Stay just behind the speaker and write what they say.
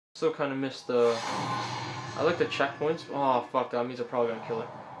still kind of miss the... I like the checkpoints. Oh, fuck, that means I'm probably gonna kill her.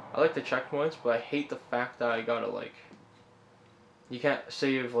 I like the checkpoints, but I hate the fact that I gotta, like... You can't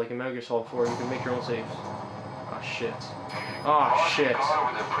save, like, in Metal Gear Solid 4. You can make your own saves. Oh, shit. Oh, shit. Gone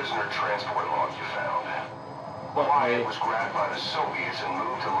over the prisoner transport log you found. Fuck Wyatt me. was grabbed by the Soviets and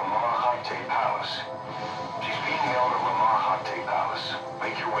moved to Lamar Khaate Palace. She's being held at Lamar Khaate Palace.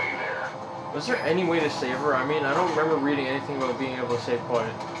 Make your way there. Was there any way to save her? I mean, I don't remember reading anything about being able to save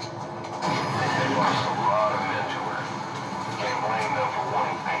Quiet. They lost a lot of men to her. Can't blame them for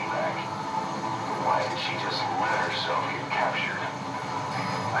wanting payback. Why did she just let herself get captured?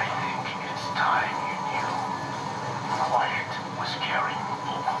 I think it's time you knew. Quiet was carrying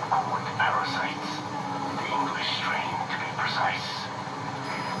vocal cord parasites. The English strain, to be precise.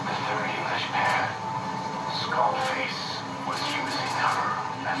 The third English pair, Skullface, was using her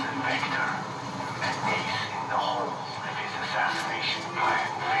as a vector. An ace in the hole if his assassination plan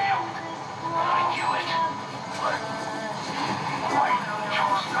failed. I knew it, but White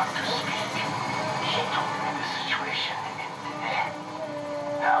chose not to speak. She told me the situation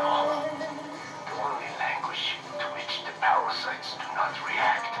now, the only language to which the parasites do not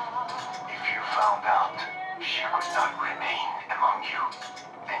react. If you found out, she could not remain among you,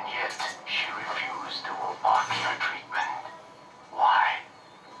 and yet she refused to obey your treatment. Why?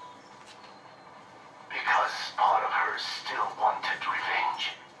 Because part of her still wanted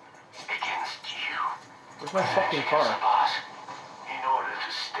revenge against you. Where's my fucking car? In order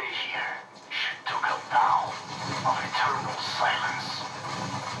to stay here, she took a vow of eternal silence.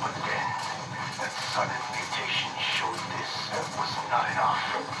 But then, that sudden mutation showed this was not enough.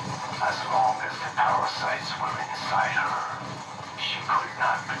 As long as the parasites were inside her, she could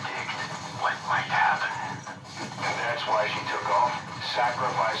not predict what might happen. And that's why she took off,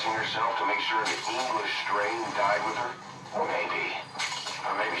 sacrificing herself to make sure the English strain died with her? Or maybe.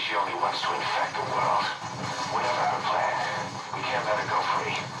 Or maybe she only wants to infect the world. Whatever her plan, we can't let her go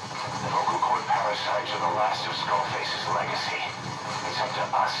free. The vocal cord parasites are the last of Skullface's legacy. It's up to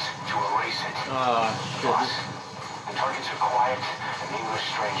us to erase it. Ah, shit. Plus, the targets are Quiet and the English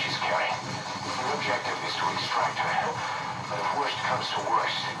strain she's carrying. Your objective is to extract her. But if worst comes to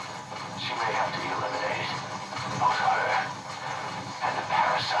worst, she may have to be eliminated. Both her and the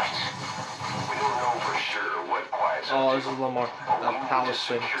parasites. We don't know for sure what Quiet's up to. Oh, this is Lamar. But we That need to palace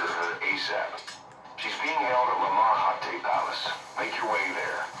thing. secure her ASAP. She's being held at Lamar Khaate Palace. Make your way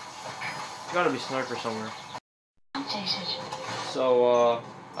there. There's gotta be sniper somewhere. Updated. So,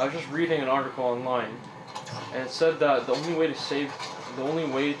 I was just reading an article online, and it said that the only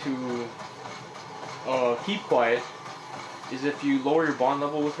way to keep Quiet is if you lower your bond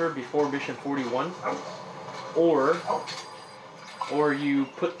level with her before mission 41, or you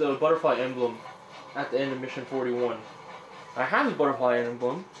put the butterfly emblem at the end of mission 41. I have the butterfly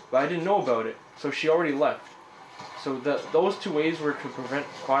emblem, but I didn't know about it, so she already left. So those two ways were to prevent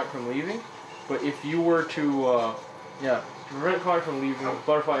Quiet from leaving, but if you were to, to prevent Quiet from leaving,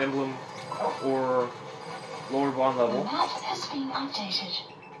 butterfly emblem or lower bond level. Map has been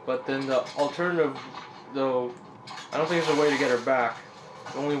updated. But then the alternative, though, I don't think there's a way to get her back.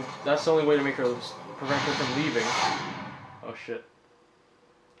 That's the only way to make her prevent her from leaving. Oh shit.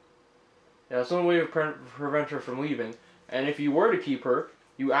 Yeah, that's the only way to prevent her from leaving. And if you were to keep her,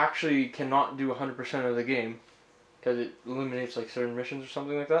 you actually cannot do 100% of the game, because it eliminates like certain missions or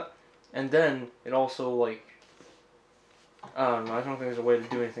something like that. And then it also like, I don't know. I don't think there's a way to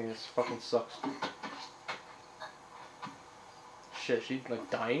do anything. This fucking sucks. Shit, she's like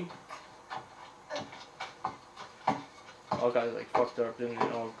dying. Oh, guys, like fucked up, didn't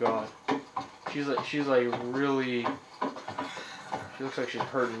it? Oh god. She's like really. She looks like she's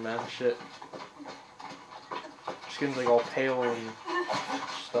hurting, man. Shit. Her skin's like all pale and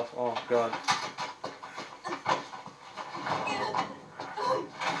stuff. Oh god.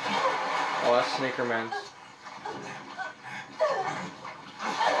 Oh, that's Snaker Man's.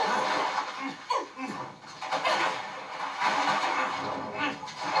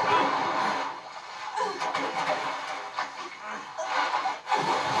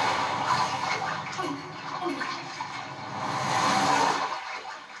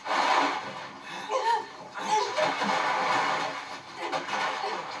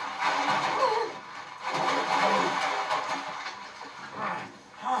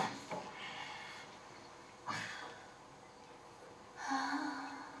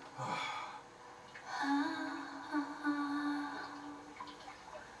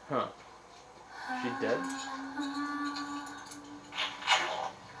 Huh. She dead?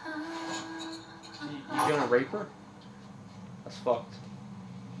 You gonna rape her? That's fucked.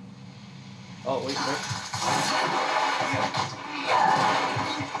 Oh, wait.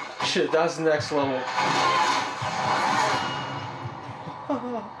 shit, that's next level.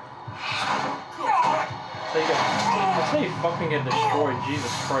 That's how you fucking get destroyed,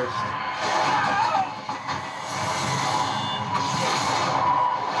 Jesus Christ.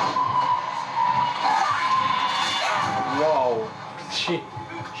 Whoa. She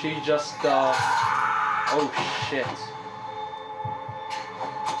just, oh shit.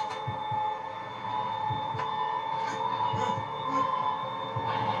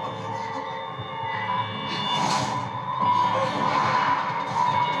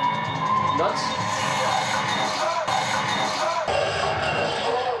 Nuts.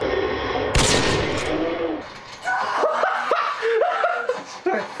 That's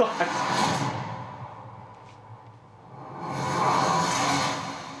what I thought.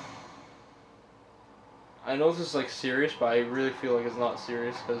 I know this is like serious, but I really feel like it's not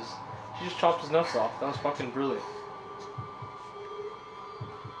serious because she just chopped his nuts off. That was fucking brilliant.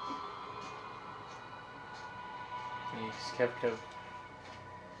 He's kept. Shit.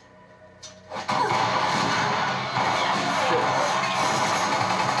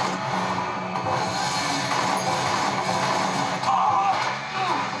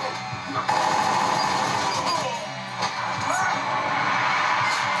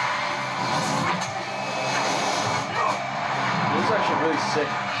 This is actually really sick.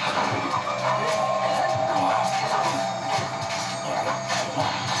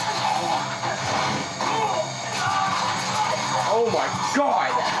 Oh my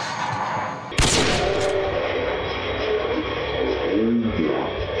god!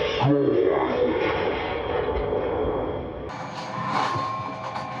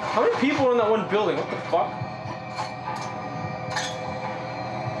 How many people are in that one building? What the fuck?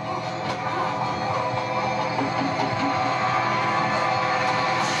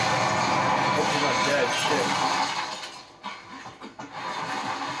 Hope she's not dead. Shit.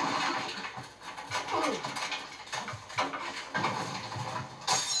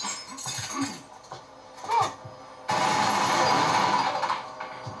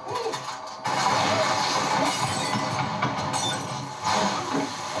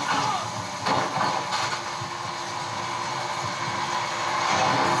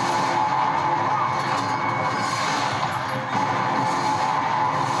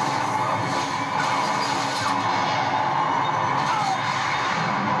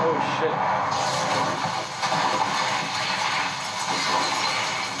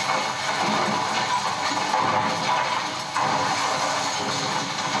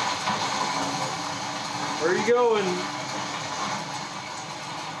 Where are you going?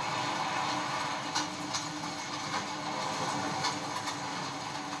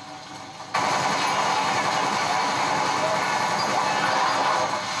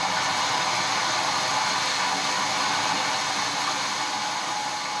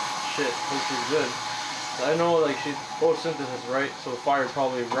 Shit, hope she's good. I know, like, she's photosynthesis, right? So fire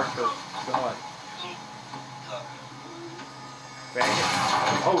probably wrecked her. God. Bang it.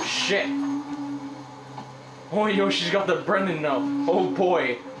 Oh shit! Oh, yo, she's got the Brennan now. Oh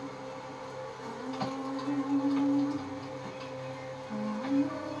boy.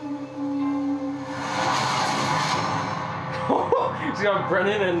 He's got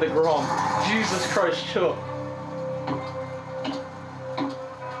Brennan and the Grom. Jesus Christ, chill.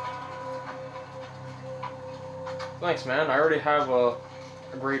 Thanks, man. I already have a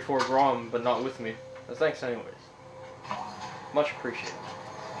grade 4 Grom, but not with me. But thanks anyways. Much appreciated.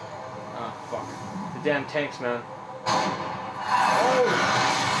 Ah, fuck. The damn tanks, man. Oh!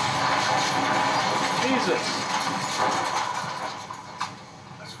 Jesus!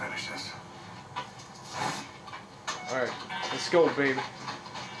 Let's finish this. Alright, let's go, baby.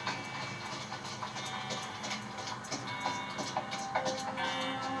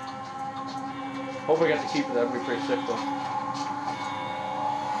 Hope I get to keep it. That'd be pretty sick, though.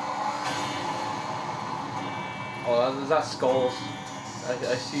 Oh, is that skulls?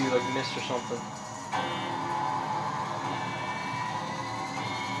 I see, like, mist or something.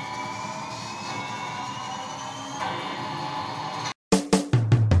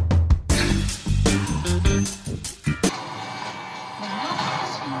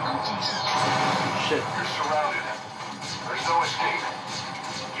 Shit. You're surrounded. There's no escape.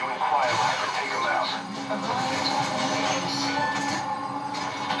 You inquire life and take them out.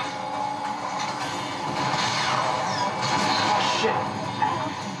 Shit.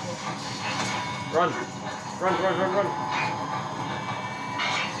 Run. Run, run, run, run.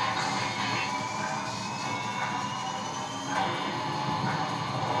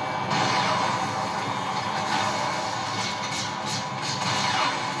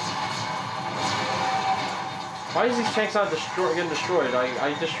 Am I Why is these tanks not getting destroyed?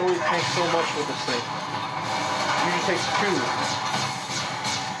 I destroy tanks so much with this thing. Usually takes 2.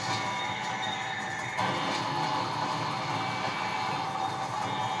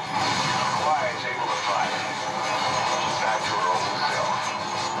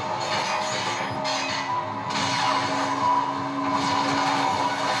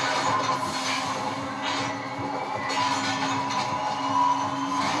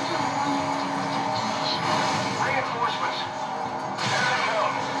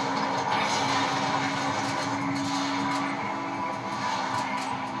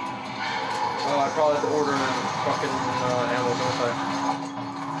 Probably have to order fucking ammo, don't I?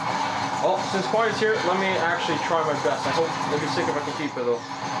 Well, since Quiet's here, let me actually try my best. I hope it'll be sick if I can keep it though.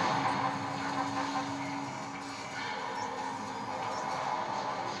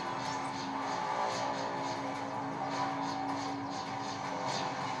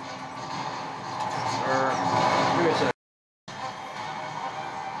 Give me a second.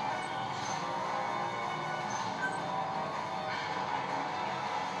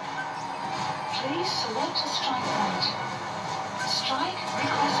 Please select a strike point. Strike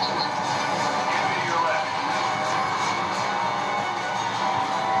requested. Enemy to your left.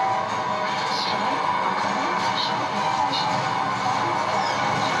 Strike recommends shortly approaching.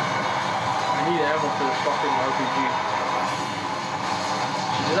 I need ammo for this fucking RPG.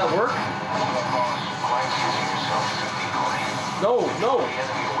 Does that work? Boss, Quiet's using yourself as a decoy. No, no. The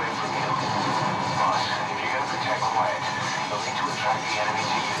enemy away from you. Boss, if you're gonna protect Quiet, you'll need to attract the enemy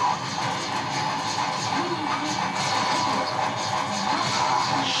to you.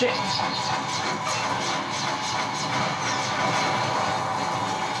 Shit.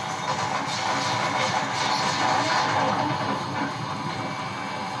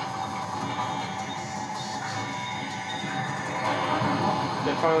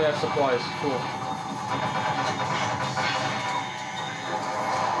 They finally have supplies. Cool.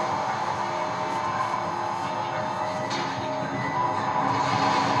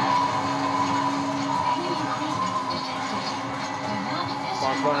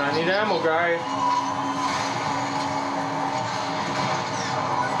 But I need ammo, guy.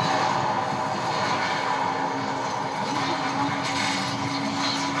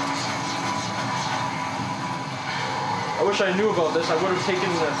 I wish I knew about this. I would have taken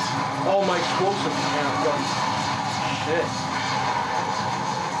all my explosive guns. Shit.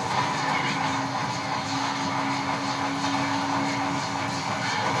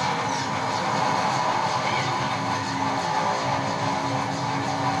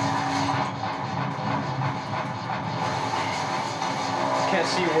 Can't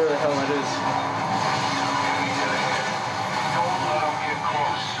see where the hell it is. Don't let them get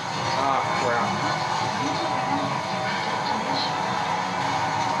close. Ah, crap.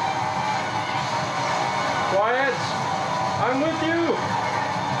 Quiet! I'm with you!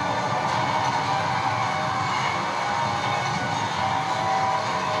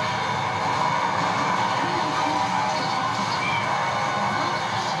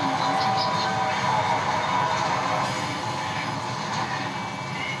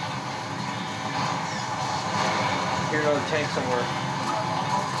 Hear another tank somewhere.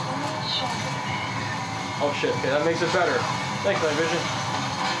 Oh shit, okay, that makes it better. Thanks, night vision.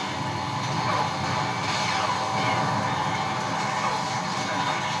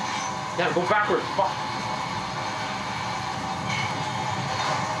 Yeah, go backwards, fuck.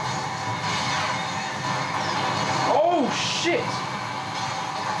 Oh shit!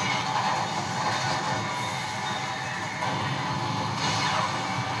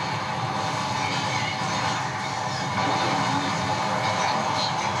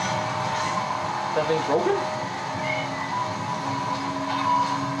 That thing's broken?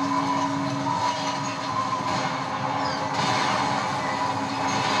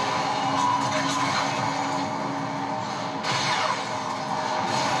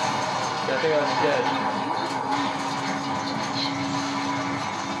 Yeah, I think that's dead.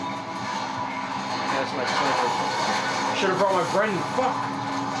 Yeah, that's my sniper. Should have brought my Brendan. Fuck!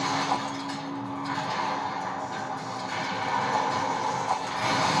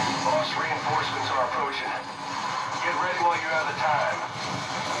 Boss, reinforcements are approaching. Get ready while you have the time.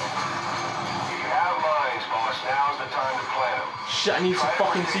 If you have mines, boss, now's the time to plant them. Shit, I need some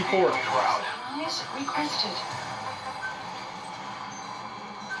fucking C4. Supplies requested.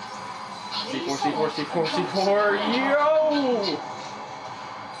 C4, C4, C4, C4, yo!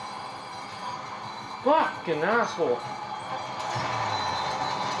 Fucking asshole.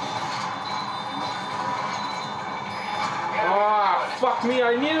 Ah, fuck me,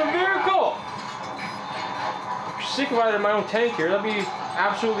 I need a vehicle! I'm sick of having my own tank here, that'd be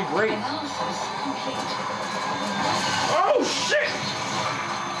absolutely great. Analysis complete. shit!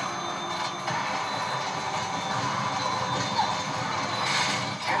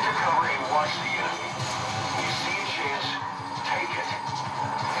 Get to cover and watch the enemy. When you see a chance, take it.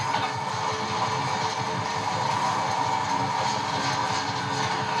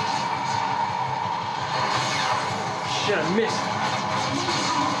 Shit, I missed.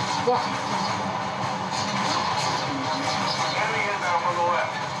 Fuck. Enemy inbound from the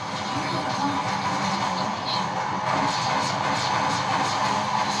left.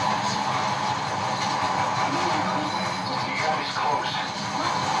 The enemy's close.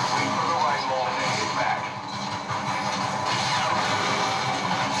 Wait for the right moment and hit back.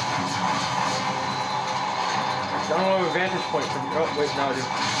 I don't have a vantage point from. Oh, wait, now I do.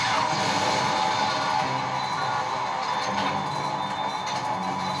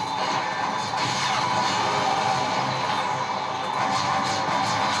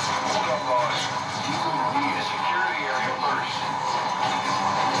 Hold up, boss. We need to secure the area first.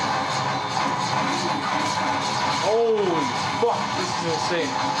 Holy fuck, this is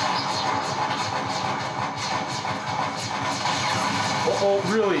insane. Oh,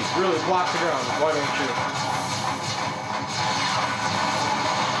 really, blocks the ground. Why don't you?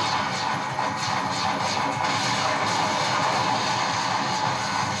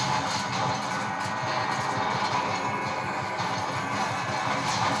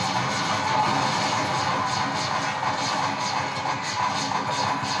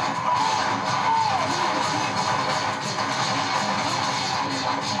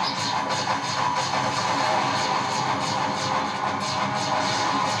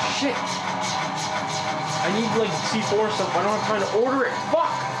 Shit! I need like C4 stuff. I don't have time to order it.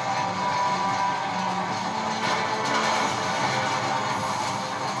 Fuck!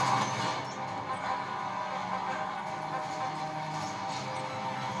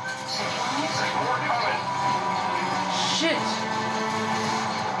 Supplies There's more coming. Shit!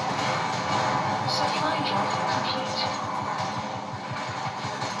 Supply drop complete.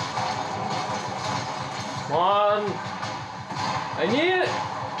 Come on! I need it!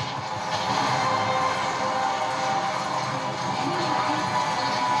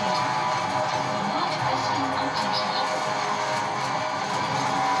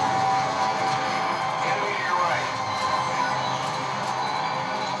 Enemy to your right.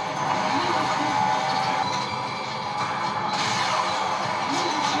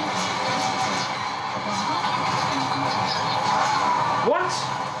 What?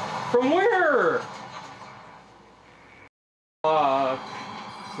 From where?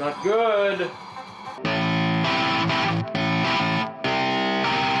 It's not good.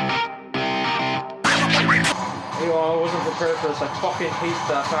 Anyway, I wasn't prepared for this. I fucking hate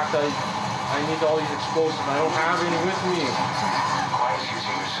the fact that I need all these explosives. I don't have any with me. Quiet's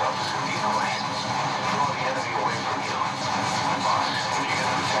using yourself as a decoy. Draw the enemy away from you. Boss, if you're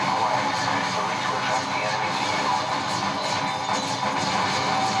gonna protect Quiet, you'll need to attract the enemy to you.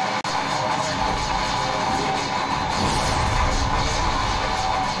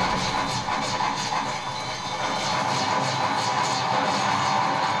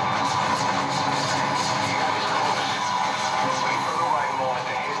 Wait for the right moment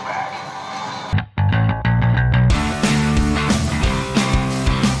to hit back.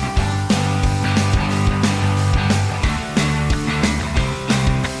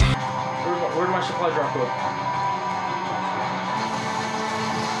 Where'd my supply drop go?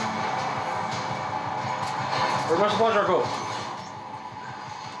 Where'd my supply drop go?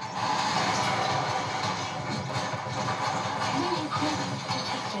 Enemy equipment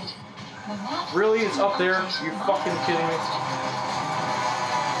detected. The map Really? It's up there? You fucking kidding me?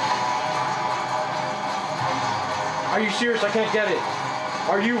 Are you serious? I can't get it.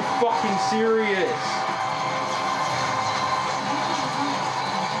 Are you fucking serious?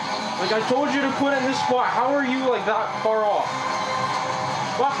 Like, I told you to put it in this spot. How are you, like, that far off?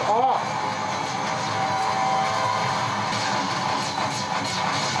 Fuck off.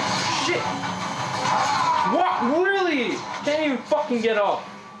 Shit. What? Really? Can't even fucking get up.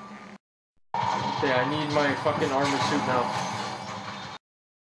 Okay, I need my fucking armor suit now.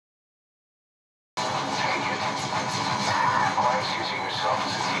 Take it. Quiet's using yourself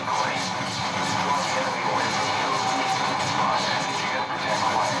as a decoy. Draw the enemy away from you. Boss, if you're gonna protect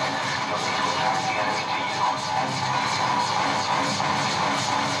Quiet, you'll need to attract the enemy to you.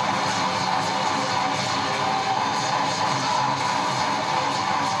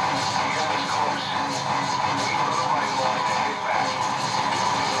 The enemy's close. Wait for the right moment to hit back.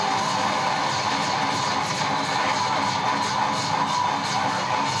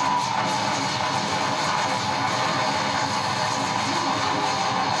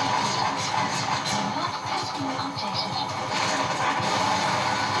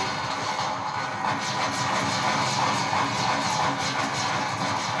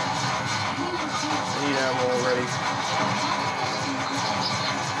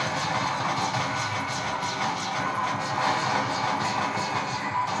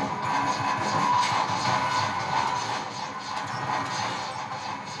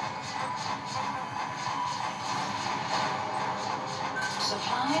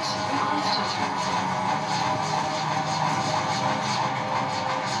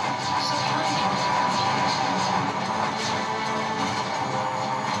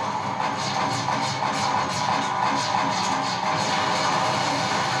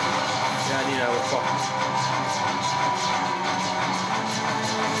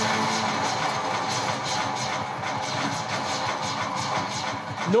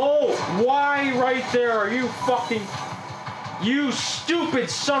 No! Why right there? Are you fucking... You stupid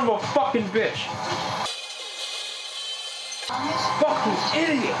son of a fucking bitch! Fucking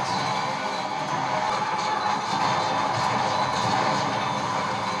idiot!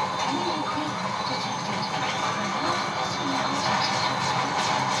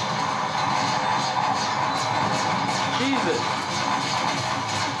 Jesus!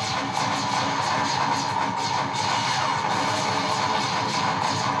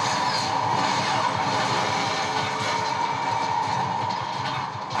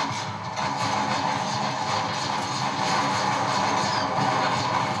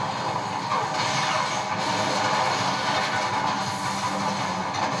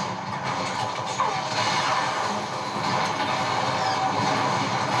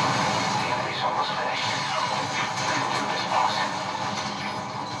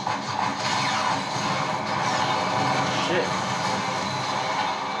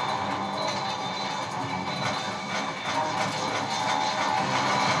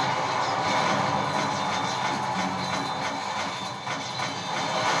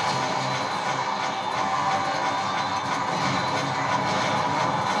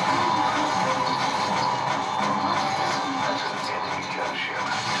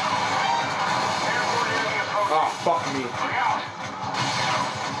 Fuck me.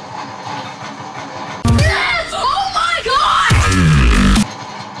 Yes! Oh my god!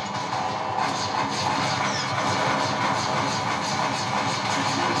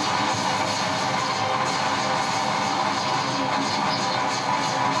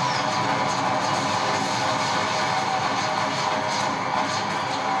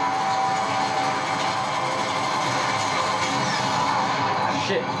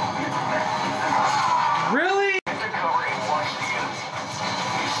 Shit. Really?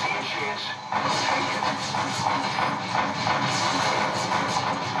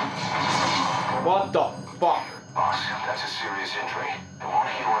 What the fuck? Boss, that's a serious injury. It won't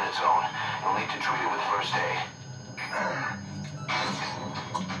heal on its own. You'll need to treat it with first aid.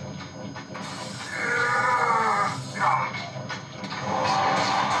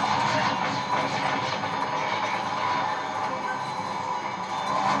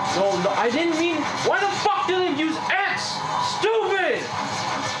 No, I didn't mean... Why the fuck did it use X? Stupid!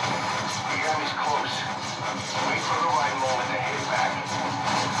 The enemy's close. Wait for the right moment to hit back.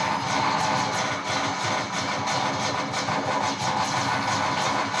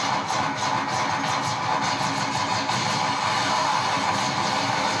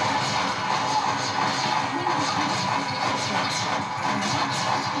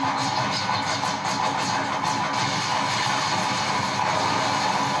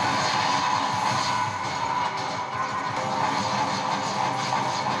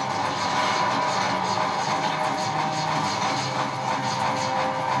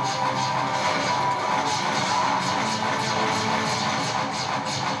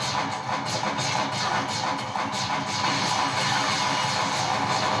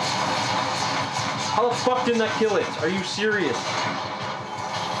 How the fuck didn't that kill it? Are you serious?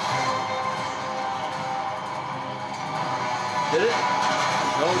 Did it?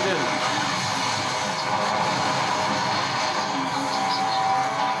 No, it didn't.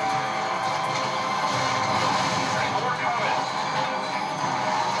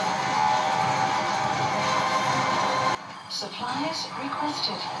 Supplies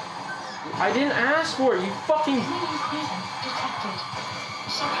requested. I didn't ask for it, you fucking... Enemy presence detected.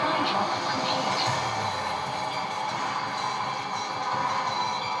 Supply drop complete.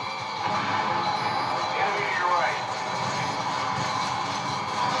 Enemy to your right.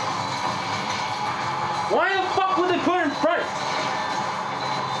 Why the fuck would they put it in front?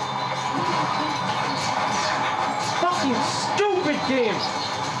 Fucking stupid game!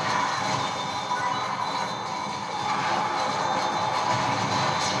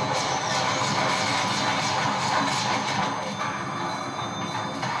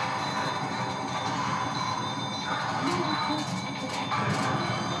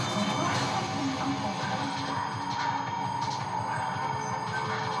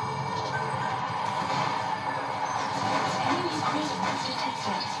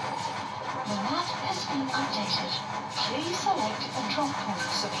 Please select a drop point.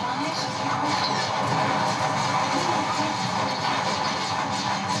 Supplies requested.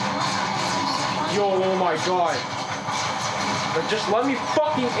 Yo, oh my god. But just let me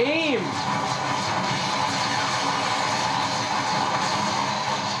fucking aim!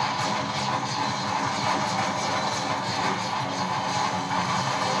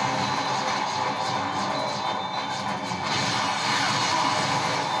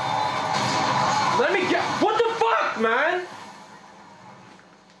 Let me get... What the fuck, man?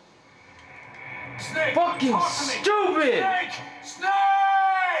 fucking stupid!